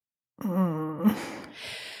floor.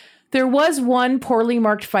 There was one poorly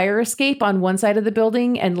marked fire escape on one side of the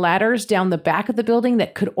building and ladders down the back of the building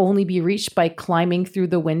that could only be reached by climbing through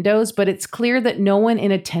the windows, but it's clear that no one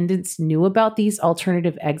in attendance knew about these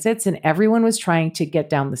alternative exits, and everyone was trying to get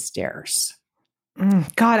down the stairs.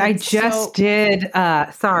 God, I just did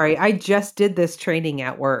this training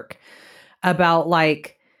at work about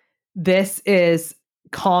like, this is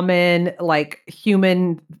common, like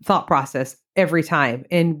human thought process every time.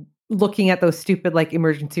 And looking at those stupid like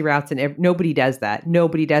emergency routes and nobody does that.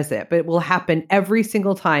 Nobody does it, but it will happen every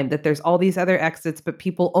single time that there's all these other exits, but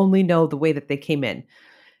people only know the way that they came in.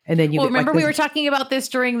 And then you remember we were talking about this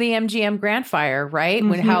during the MGM Grand Fire, right?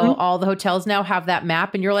 When how all the hotels now have that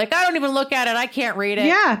map and you're like, I don't even look at it. I can't read it.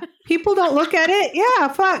 Yeah. People don't look at it. Yeah.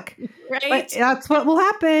 Fuck. Right. But that's what will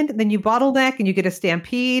happen. Then you bottleneck and you get a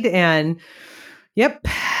stampede and yep.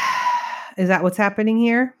 Is that what's happening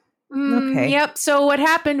here? Okay. Yep. So what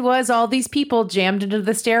happened was all these people jammed into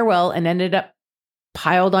the stairwell and ended up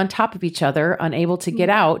piled on top of each other, unable to get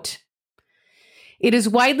out. It is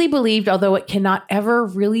widely believed, although it cannot ever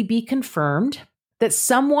really be confirmed, that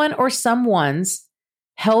someone or someones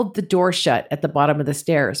held the door shut at the bottom of the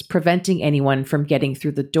stairs, preventing anyone from getting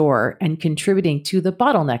through the door and contributing to the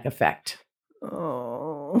bottleneck effect.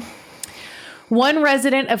 Oh. One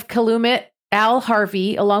resident of Calumet, Al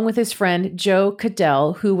Harvey, along with his friend Joe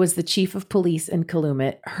Cadell, who was the chief of police in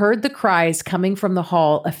Calumet, heard the cries coming from the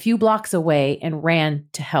hall a few blocks away and ran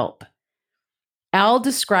to help. Al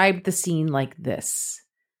described the scene like this.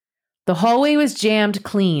 The hallway was jammed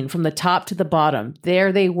clean from the top to the bottom.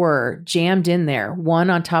 There they were, jammed in there, one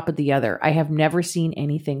on top of the other. I have never seen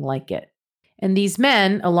anything like it. And these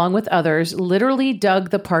men, along with others, literally dug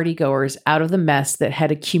the partygoers out of the mess that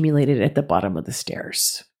had accumulated at the bottom of the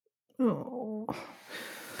stairs. Oh.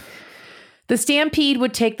 The stampede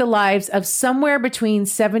would take the lives of somewhere between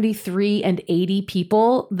 73 and 80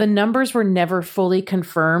 people. The numbers were never fully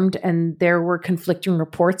confirmed, and there were conflicting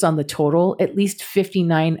reports on the total. At least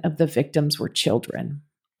 59 of the victims were children.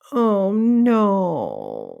 Oh,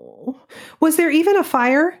 no. Was there even a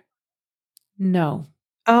fire? No.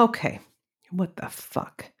 Okay. What the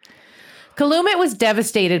fuck? Calumet was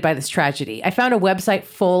devastated by this tragedy. I found a website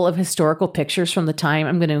full of historical pictures from the time.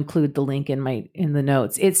 I'm going to include the link in the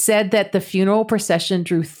notes. It said that the funeral procession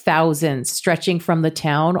drew thousands, stretching from the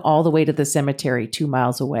town all the way to the cemetery 2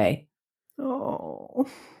 miles away. Oh.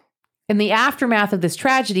 In the aftermath of this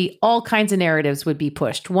tragedy, all kinds of narratives would be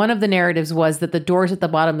pushed. One of the narratives was that the doors at the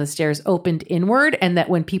bottom of the stairs opened inward, and that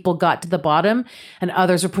when people got to the bottom and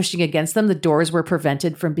others were pushing against them, the doors were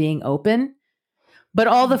prevented from being open. But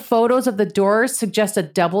all the photos of the doors suggest a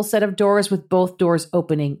double set of doors with both doors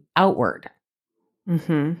opening outward.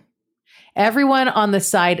 Mm-hmm. Everyone on the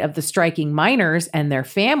side of the striking miners and their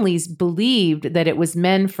families believed that it was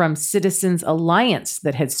men from Citizens Alliance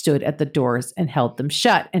that had stood at the doors and held them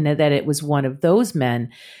shut, and that it was one of those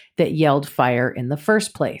men that yelled fire in the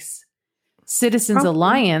first place. Citizens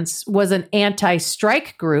Alliance was an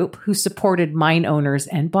anti-strike group who supported mine owners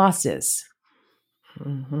and bosses.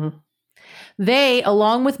 Mm-hmm. They,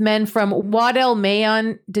 along with men from Waddell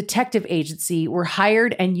Mayon Detective Agency, were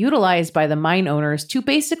hired and utilized by the mine owners to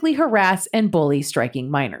basically harass and bully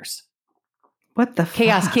striking miners. What the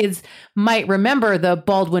Chaos fuck? Kids might remember the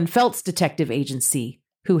Baldwin Felts Detective Agency,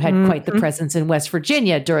 who had quite the presence in West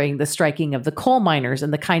Virginia during the striking of the coal miners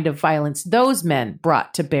and the kind of violence those men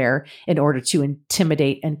brought to bear in order to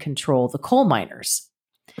intimidate and control the coal miners.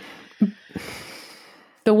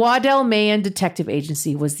 The Waddell Mayon Detective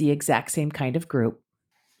Agency was the exact same kind of group.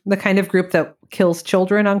 The kind of group that kills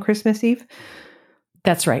children on Christmas Eve?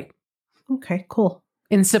 That's right. Okay, cool.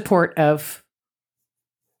 In support of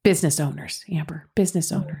business owners, Amber,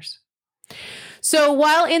 business owners. So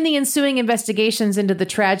while in the ensuing investigations into the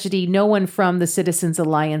tragedy, no one from the Citizens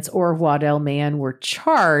Alliance or Waddell Mayon were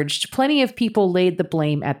charged, plenty of people laid the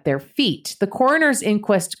blame at their feet. The coroner's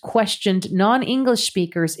inquest questioned non-English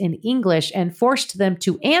speakers in English and forced them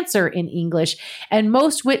to answer in English, and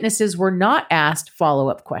most witnesses were not asked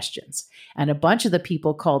follow-up questions. And a bunch of the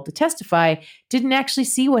people called to testify didn't actually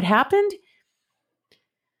see what happened.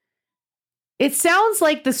 It sounds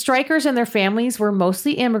like the strikers and their families were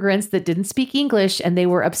mostly immigrants that didn't speak English, and they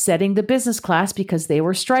were upsetting the business class because they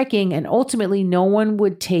were striking, and ultimately no one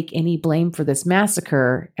would take any blame for this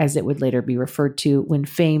massacre, as it would later be referred to when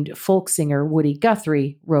famed folk singer Woody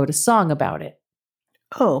Guthrie wrote a song about it.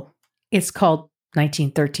 Oh. It's called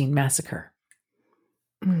 1913 Massacre.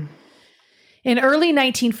 Mm. In early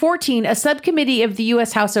 1914, a subcommittee of the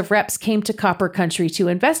U.S. House of Reps came to Copper Country to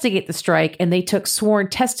investigate the strike, and they took sworn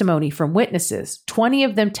testimony from witnesses. 20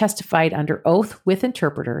 of them testified under oath with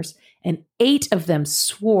interpreters, and 8 of them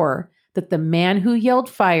swore that the man who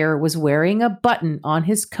yelled fire was wearing a button on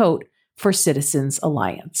his coat for Citizens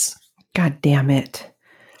Alliance. God damn it.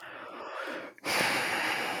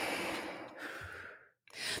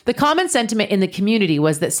 The common sentiment in the community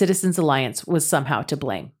was that Citizens Alliance was somehow to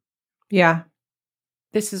blame. Yeah.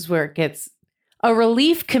 This is where it gets... A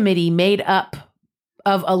relief committee made up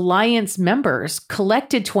of Alliance members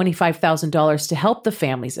collected $25,000 to help the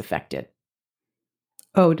families affected.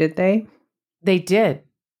 Oh, did they? They did.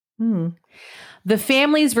 Hmm. The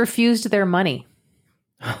families refused their money.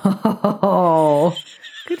 Oh,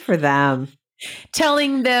 good for them.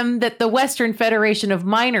 telling them that the Western Federation of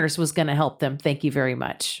Miners was going to help them. Thank you very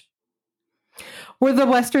much. Were the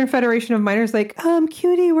Western Federation of Miners like,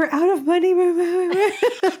 cutie, we're out of money. Remember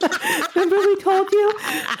we told you?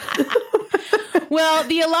 Well,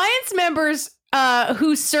 the Alliance members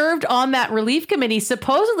who served on that relief committee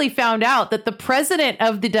supposedly found out that the president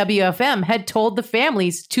of the WFM had told the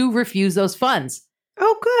families to refuse those funds.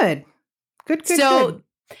 Oh, good. Good.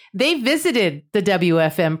 They visited the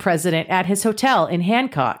WFM president at his hotel in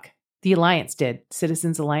Hancock. The Alliance did,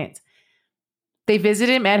 Citizens Alliance. They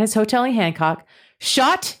visited him at his hotel in Hancock,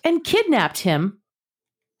 shot and kidnapped him.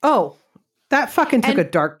 Oh, that fucking took a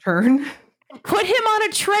dark turn. Put him on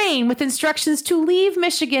a train with instructions to leave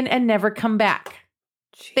Michigan and never come back.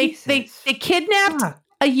 They kidnapped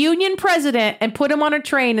a union president and put him on a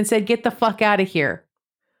train and said, "Get the fuck out of here."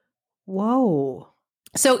 Whoa.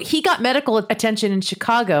 So he got medical attention in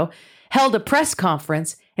Chicago, held a press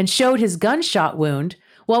conference, and showed his gunshot wound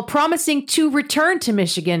while promising to return to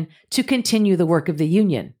Michigan to continue the work of the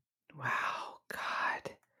union. Wow,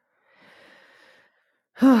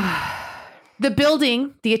 God. The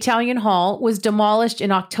building, the Italian Hall, was demolished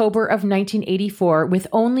in October of 1984 with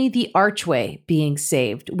only the archway being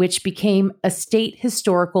saved, which became a state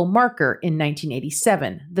historical marker in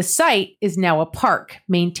 1987. The site is now a park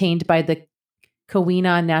maintained by the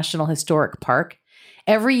Keweenaw National Historic Park.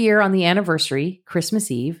 Every year on the anniversary,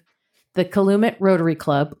 Christmas Eve, the Calumet Rotary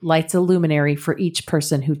Club lights a luminary for each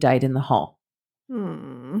person who died in the hall.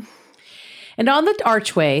 And on the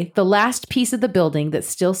archway, the last piece of the building that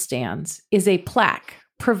still stands is a plaque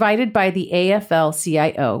provided by the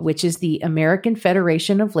AFL-CIO, which is the American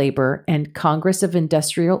Federation of Labor and Congress of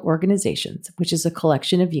Industrial Organizations, which is a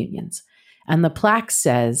collection of unions. And the plaque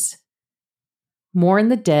says, "Mourn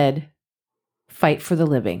the dead, fight for the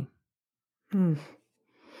living."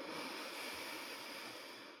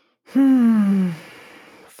 Fuck. And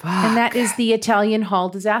that is the Italian Hall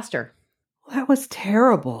disaster. That was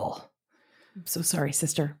terrible. I'm so sorry,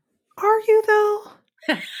 sister. Are you, though?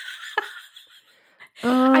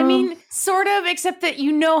 I mean, sort of, except that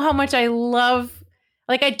you know how much I love,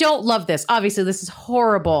 like, I don't love this. Obviously, this is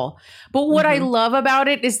horrible. But what I love about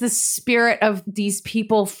it is the spirit of these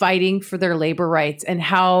people fighting for their labor rights and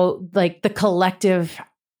how, like, the collective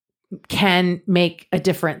can make a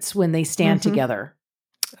difference when they stand together.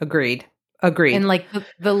 Agreed. And, like,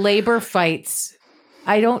 the labor fights...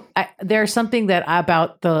 there's something that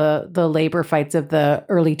about the labor fights of the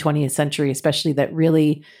early 20th century, especially, that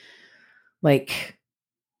really, like,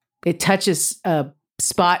 it touches a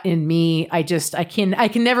spot in me. I can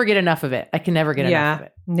never get enough of it. I can never get enough of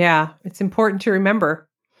it. Yeah. It's important to remember.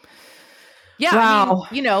 Yeah. Wow.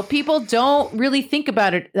 I mean, people don't really think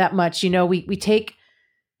about it that much. We take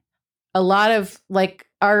a lot of, like,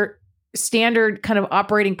 our standard kind of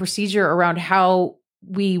operating procedure around how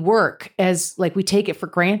we work as, like, we take it for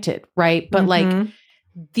granted, right? But like,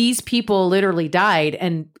 these people literally died,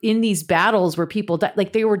 and in these battles where people died,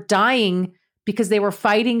 like, they were dying because they were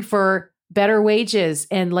fighting for better wages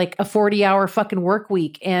and, like, a 40-hour fucking work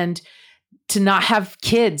week, and to not have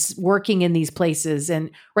kids working in these places, and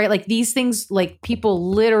right, like, these things, like, people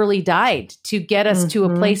literally died to get us to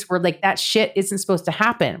a place where, like, that shit isn't supposed to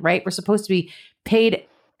happen, right? We're supposed to be paid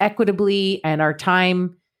equitably and our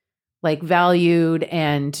time, like, valued,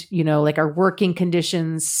 and, like, our working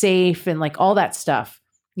conditions safe, and, like, all that stuff,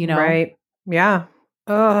 Right. Yeah.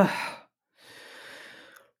 Ugh.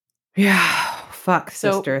 Yeah. Fuck,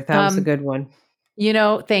 sister. That was a good one.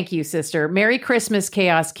 Thank you, sister. Merry Christmas,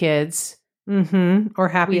 Chaos Kids. Or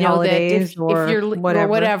happy holidays, or if you're whatever. or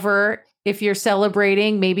whatever. If you're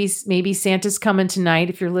celebrating, maybe Santa's coming tonight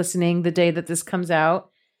if you're listening the day that this comes out.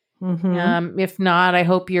 If not, I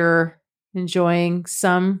hope you're enjoying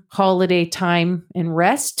some holiday time and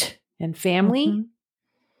rest and family.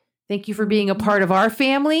 Thank you for being a part of our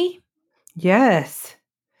family. Yes.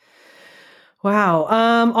 Wow.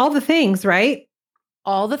 All the things, right?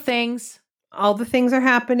 All the things. All the things are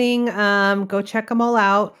happening. Go check them all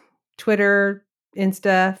out. Twitter,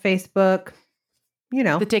 Insta, Facebook,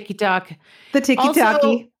 The TikTok. The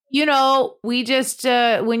tiki-taki. We just,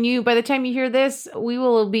 by the time you hear this, we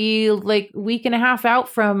will be like a week and a half out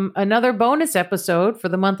from another bonus episode for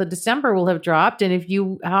the month of December will have dropped. And if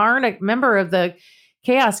you aren't a member of the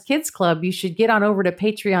Chaos Kids Club, you should get on over to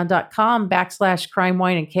patreon.com/crime,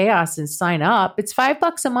 wine, and chaos and sign up. It's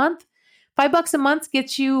 $5 a month. $5 a month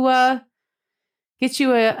gets you an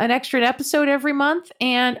extra episode every month.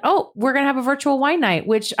 And, we're going to have a virtual wine night,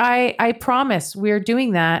 which I promise we're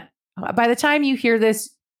doing that. By the time you hear this,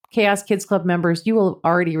 Chaos Kids Club members, you will have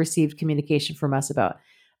already received communication from us about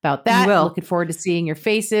that. You will. Looking forward to seeing your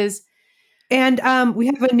faces. And we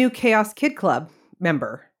have a new Chaos Kid Club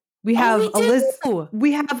member. We have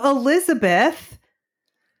we have Elizabeth,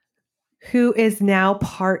 who is now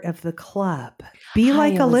part of the club. Be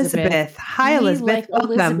like Elizabeth. Hi, Elizabeth.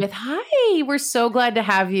 Welcome. Elizabeth. Hi. We're so glad to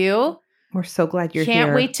have you. We're so glad you're here.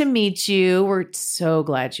 Can't wait to meet you. We're so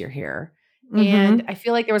glad you're here. And I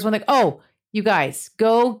feel like there was one thing. Oh, you guys,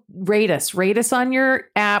 go rate us. Rate us on your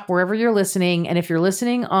app, wherever you're listening. And if you're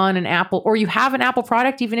listening on an Apple, or you have an Apple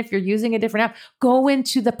product, even if you're using a different app, go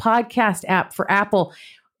into the podcast app for Apple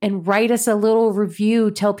and write us a little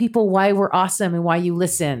review. Tell people why we're awesome and why you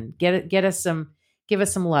listen. Give us some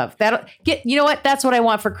love. You know what? That's what I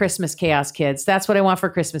want for Christmas, Chaos Kids. That's what I want for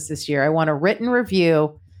Christmas this year. I want a written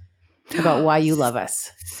review about why you love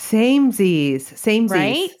us. Samesies.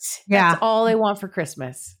 Right? Yeah. That's all I want for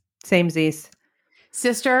Christmas. Samesies.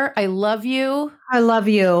 Sister, I love you. I love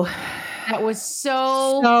you. That was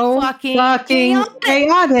so fucking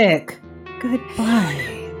chaotic.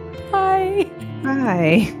 Goodbye. Bye.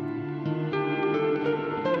 Bye.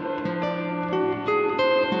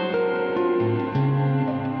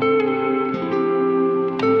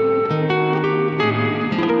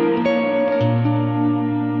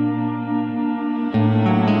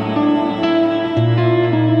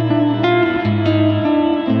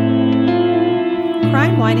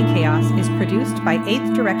 Crime, Wine, and Chaos is produced by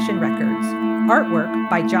 8th Direction Records. Artwork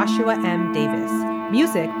by Joshua M. Davis.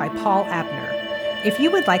 Music by Paul Abner. If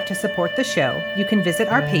you would like to support the show, you can visit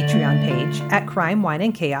our Patreon page at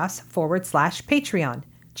crimewineandchaos.com/Patreon.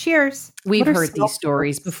 Cheers. We've heard these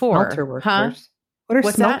stories before. Smelter workers. What are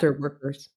smelter workers?